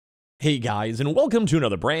Hey guys, and welcome to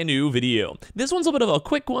another brand new video. This one's a bit of a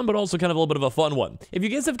quick one, but also kind of a little bit of a fun one. If you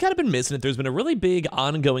guys have kind of been missing it, there's been a really big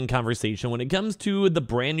ongoing conversation when it comes to the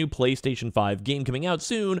brand new PlayStation 5 game coming out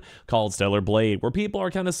soon called Stellar Blade, where people are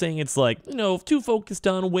kind of saying it's like, too focused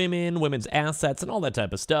on women's assets and all that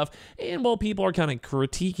type of stuff, and while people are kind of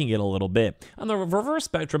critiquing it a little bit. On the reverse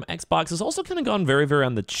spectrum, Xbox has also kind of gone very, very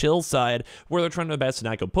on the chill side, where they're trying their best to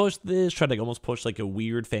not go push this, try to almost push like a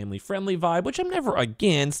weird family-friendly vibe, which I'm never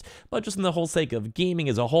against, but just in the whole sake of gaming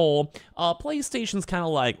as a whole, PlayStation's kind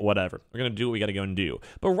of like, whatever, we're gonna do what we gotta go and do.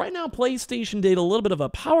 But right now, PlayStation did a little bit of a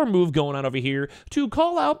power move going on over here to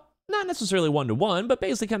call out, not necessarily one-to-one, but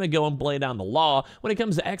basically kind of go and lay down the law when it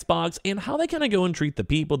comes to Xbox and how they kind of go and treat the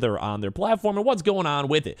people that are on their platform and what's going on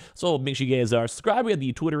with it. So make sure you guys are subscribed. We have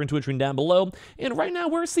the Twitter and Twitch link down below. And right now,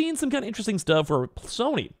 we're seeing some kind of interesting stuff where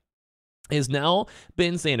Sony has now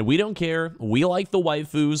been saying, we don't care, we like the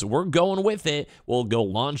waifus, we're going with it, we'll go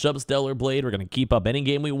launch up Stellar Blade, we're going to keep up any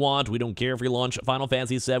game we want, we don't care if we launch Final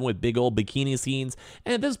Fantasy VII with big old bikini scenes,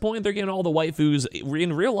 and at this point, they're getting all the waifus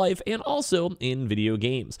in real life and also in video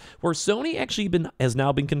games, where Sony actually has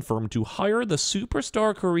now been confirmed to hire the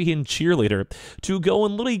superstar Korean cheerleader to go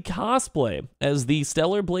and literally cosplay as the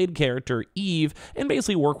Stellar Blade character Eve and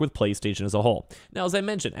basically work with PlayStation as a whole. Now, as I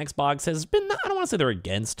mentioned, Xbox has been, I don't want to say they're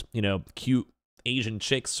against, cute Asian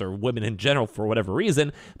chicks or women in general for whatever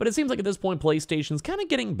reason, but it seems like at this point PlayStation's kind of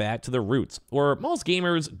getting back to their roots, where most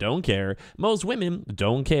gamers don't care, most women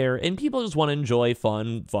don't care, and people just want to enjoy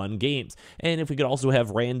fun games. And if we could also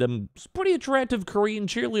have random, pretty attractive Korean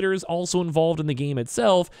cheerleaders also involved in the game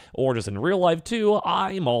itself, or just in real life too,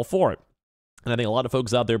 I'm all for it. And I think a lot of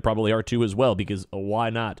folks out there probably are too as well, because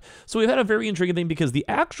why not? So we've had a very intriguing thing because the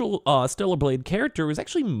actual Stellar Blade character is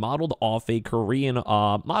actually modeled off a Korean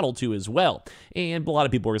model too as well. And a lot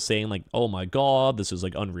of people are saying like, oh my god, this is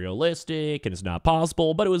like unrealistic and it's not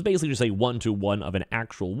possible. But it was basically just a one-to-one of an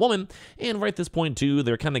actual woman. And right at this point too,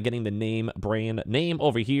 they're kind of getting the brand name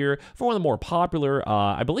over here for one of the more popular,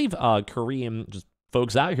 I believe, Korean just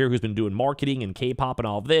folks out here who's been doing marketing and K-pop and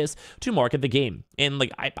all of this to market the game. And like,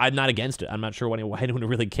 I'm not against it. I'm not sure why anyone would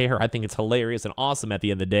really care. I think it's hilarious and awesome at the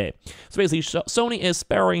end of the day. So basically, Sony is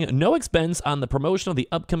sparing no expense on the promotion of the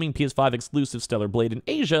upcoming PS5 exclusive Stellar Blade in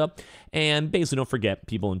Asia. And basically, don't forget,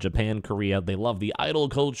 people in Japan, Korea, they love the idol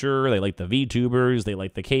culture. They like the VTubers. They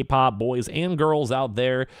like the K-pop boys and girls out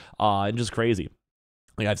there. And just crazy.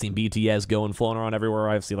 Like, I've seen BTS going flown around everywhere.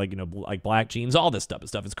 I've seen, like black jeans, all this stuff.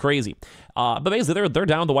 It's crazy. But basically, they're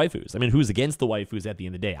down with the waifus. I mean, who's against the waifus at the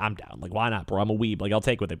end of the day? I'm down. Like, why not, bro? I'm a weeb. Like, I'll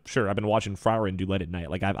take with it. Sure, I've been watching Fryer and do Late at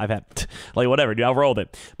Night. Like, I've had, like, whatever, dude. I'll roll with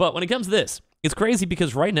it. But when it comes to this, it's crazy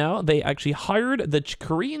because right now they actually hired the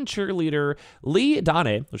Korean cheerleader Lee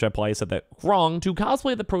Dane, which I probably said that wrong, to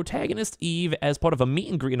cosplay the protagonist Eve as part of a meet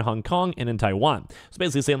and greet in Hong Kong and in Taiwan. So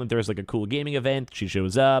basically saying that there's like a cool gaming event, she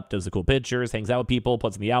shows up, does the cool pictures, hangs out with people,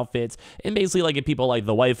 puts in the outfits, and basically like if people like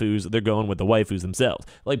the waifus, they're going with the waifus themselves.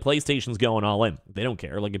 Like PlayStation's going all in. They don't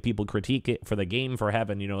care. Like if people critique it for the game for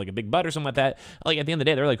having, like a big butt or something like that, like at the end of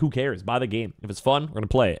the day, they're like, who cares? Buy the game. If it's fun, we're going to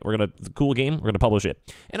play it. It's a cool game, we're going to publish it.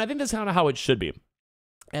 And I think that's kind of how it should be.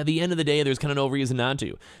 At the end of the day, there's kind of no reason not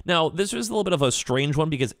to. Now, this is a little bit of a strange one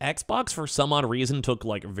because Xbox, for some odd reason, took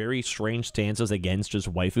like very strange stances against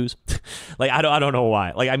just waifus. Like, I don't know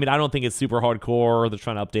why. Like, I mean, I don't think it's super hardcore. They're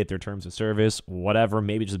trying to update their terms of service, whatever.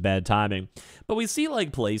 Maybe just bad timing. But we see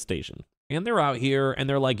like PlayStation. And they're out here, and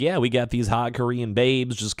they're like, yeah, we got these hot Korean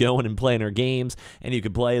babes just going and playing our games, and you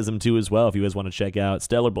can play as them too as well if you guys want to check out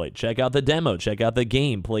Stellar Blade. Check out the demo, check out the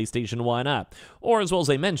game, PlayStation, why not? Or as well as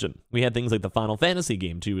they mentioned, we had things like the Final Fantasy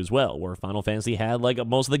game too as well, where Final Fantasy had like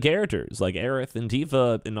most of the characters, like Aerith and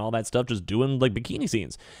Tifa and all that stuff, just doing like bikini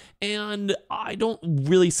scenes. And I don't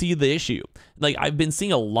really see the issue. Like, I've been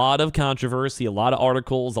seeing a lot of controversy, a lot of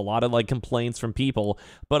articles, a lot of like complaints from people,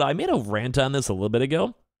 but I made a rant on this a little bit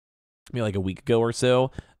ago. Maybe like a week ago or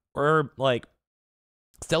so, or like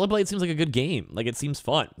Stellar Blade seems like a good game. Like, it seems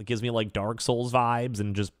fun. It gives me like Dark Souls vibes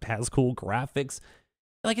and just has cool graphics.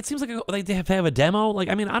 Like, it seems like they have to have a demo. Like,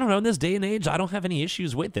 I mean, I don't know. In this day and age, I don't have any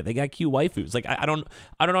issues with it. They got cute waifus. Like, I don't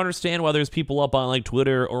understand why there's people up on like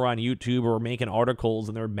Twitter or on YouTube or making articles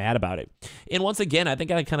and they're mad about it. And once again, I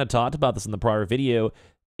think I kind of talked about this in the prior video.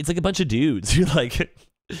 It's like a bunch of dudes.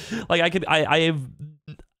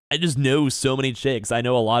 I just know so many chicks. I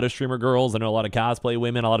know a lot of streamer girls. I know a lot of cosplay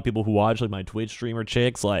women. A lot of people who watch like my Twitch streamer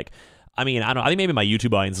chicks. Like, I mean, I think maybe my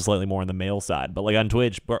YouTube audience is slightly more on the male side, but like on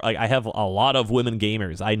Twitch, like I have a lot of women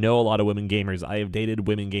gamers. I know a lot of women gamers. I have dated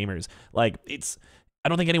women gamers. Like, it's I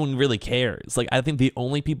don't think anyone really cares. Like, I think the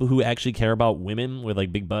only people who actually care about women with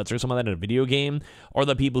like big butts or something like that in a video game are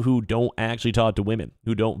the people who don't actually talk to women,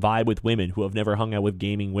 who don't vibe with women, who have never hung out with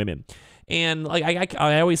gaming women. And like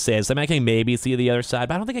I always say, I mean, I can maybe see the other side,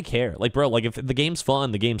 but I don't think I care. Like, bro, like if the game's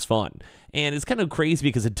fun, the game's fun. And it's kind of crazy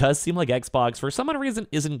because it does seem like Xbox, for some odd reason,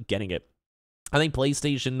 isn't getting it. I think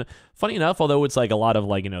PlayStation, funny enough, although it's like a lot of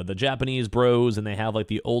like, you know, the Japanese bros and they have like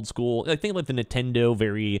the old school, I think like the Nintendo,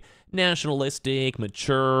 very nationalistic,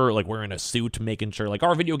 mature, like wearing a suit, making sure like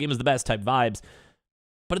our video game is the best type vibes.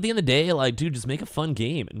 But at the end of the day, like, dude, just make a fun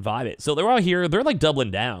game and vibe it. So they're out here, they're like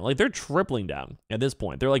doubling down. Like, they're tripling down at this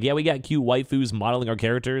point. They're like, yeah, we got cute waifus modeling our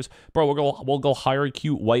characters. Bro, we'll go hire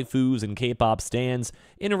cute waifus and K-pop stans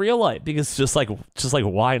in real life because it's just like,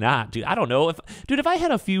 why not? Dude, I don't know. If I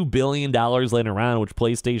had a few $1 billion laying around, which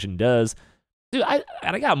PlayStation does, dude, I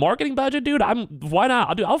got a marketing budget, dude. Why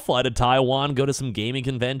not? I'll fly to Taiwan, go to some gaming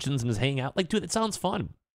conventions and just hang out. Like, dude, it sounds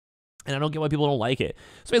fun. And I don't get why people don't like it.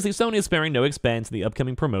 So basically, Sony is sparing no expense in the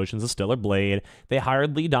upcoming promotions of Stellar Blade. They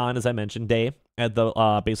hired Lee Don, as I mentioned, Day, at the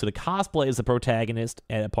basically the cosplay as the protagonist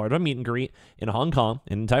at part of a meet and greet in Hong Kong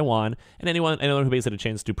and in Taiwan. And anyone who basically had a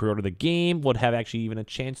chance to pre-order the game would have actually even a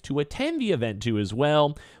chance to attend the event too as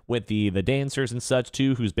well, with the dancers and such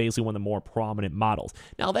too, who's basically one of the more prominent models.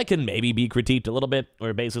 Now that can maybe be critiqued a little bit,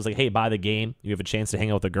 where basically it's like, hey, buy the game, you have a chance to hang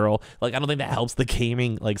out with a girl. Like, I don't think that helps the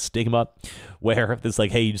gaming like stigma, where it's like,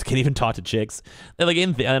 hey, you just can't even talk to chicks. And like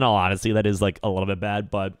in all honesty, that is like a little bit bad,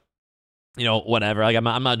 but you know, whatever. Like,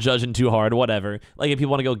 I'm not judging too hard, whatever. Like, if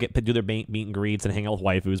people want to go do their meet and greets and hang out with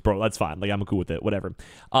waifus, bro, that's fine. Like, I'm cool with it, whatever.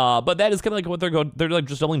 But that is kind of like what they're like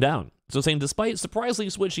just doubling down. So saying, despite surprisingly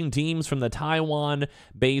switching teams from the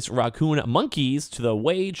Taiwan-based Raccoon Monkeys to the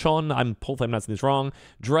Wei Chun, hopefully I'm not saying this wrong,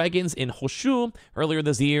 Dragons in Hoshu earlier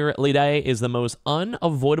this year, Li Dai is the most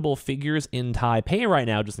unavoidable figures in Taipei right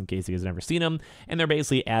now, just in case you guys have never seen them. And they're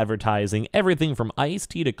basically advertising everything from iced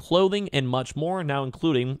tea to clothing and much more, now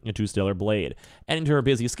including a two-stellar blade. Adding to her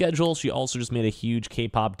busy schedule, she also just made a huge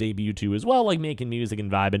K-pop debut too as well, like making music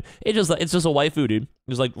and vibing. It's just a waifu, dude.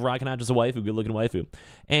 Just like rocking out, just a waifu, good-looking waifu.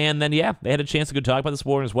 And then, yeah, they had a chance to go talk about the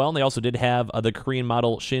sport as well, and they also did have the Korean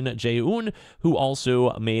model Shin Jae-un, who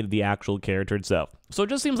also made the actual character itself. So it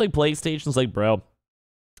just seems like PlayStation's like, bro,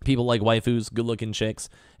 people like waifus, good-looking chicks,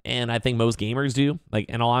 and I think most gamers do. Like,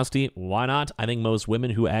 in all honesty, why not? I think most women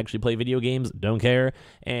who actually play video games don't care,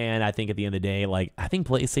 and I think at the end of the day, like, I think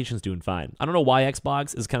PlayStation's doing fine. I don't know why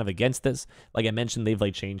Xbox is kind of against this. Like I mentioned, they've,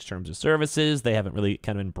 like, changed terms of services. They haven't really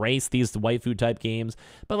kind of embraced these waifu-type games,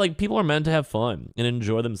 but, like, people are meant to have fun and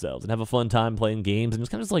enjoy themselves and have a fun time playing games, and it's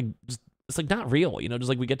kind of just, like, it's like not real, you know, just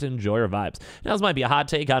like we get to enjoy our vibes. Now, this might be a hot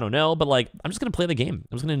take, I don't know, but like, I'm just going to play the game.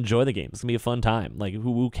 I'm just going to enjoy the game. It's going to be a fun time. Like,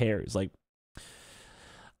 who cares? Like,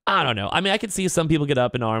 I don't know. I mean, I could see some people get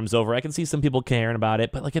up in arms over. I can see some people caring about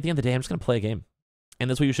it, but like at the end of the day, I'm just going to play a game. And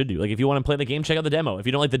that's what you should do. Like, if you want to play the game, check out the demo. If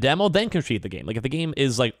you don't like the demo, then critique the game. Like, if the game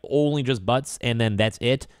is like only just butts and then that's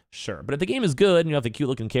it, sure. But if the game is good and you have the cute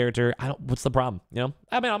looking character, what's the problem? You know?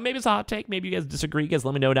 I mean, maybe it's a hot take. Maybe you guys disagree. You guys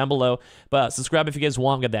let me know down below. But subscribe if you guys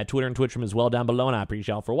want. Got that Twitter and Twitch room as well down below. And I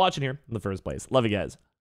appreciate y'all for watching here in the first place. Love you guys.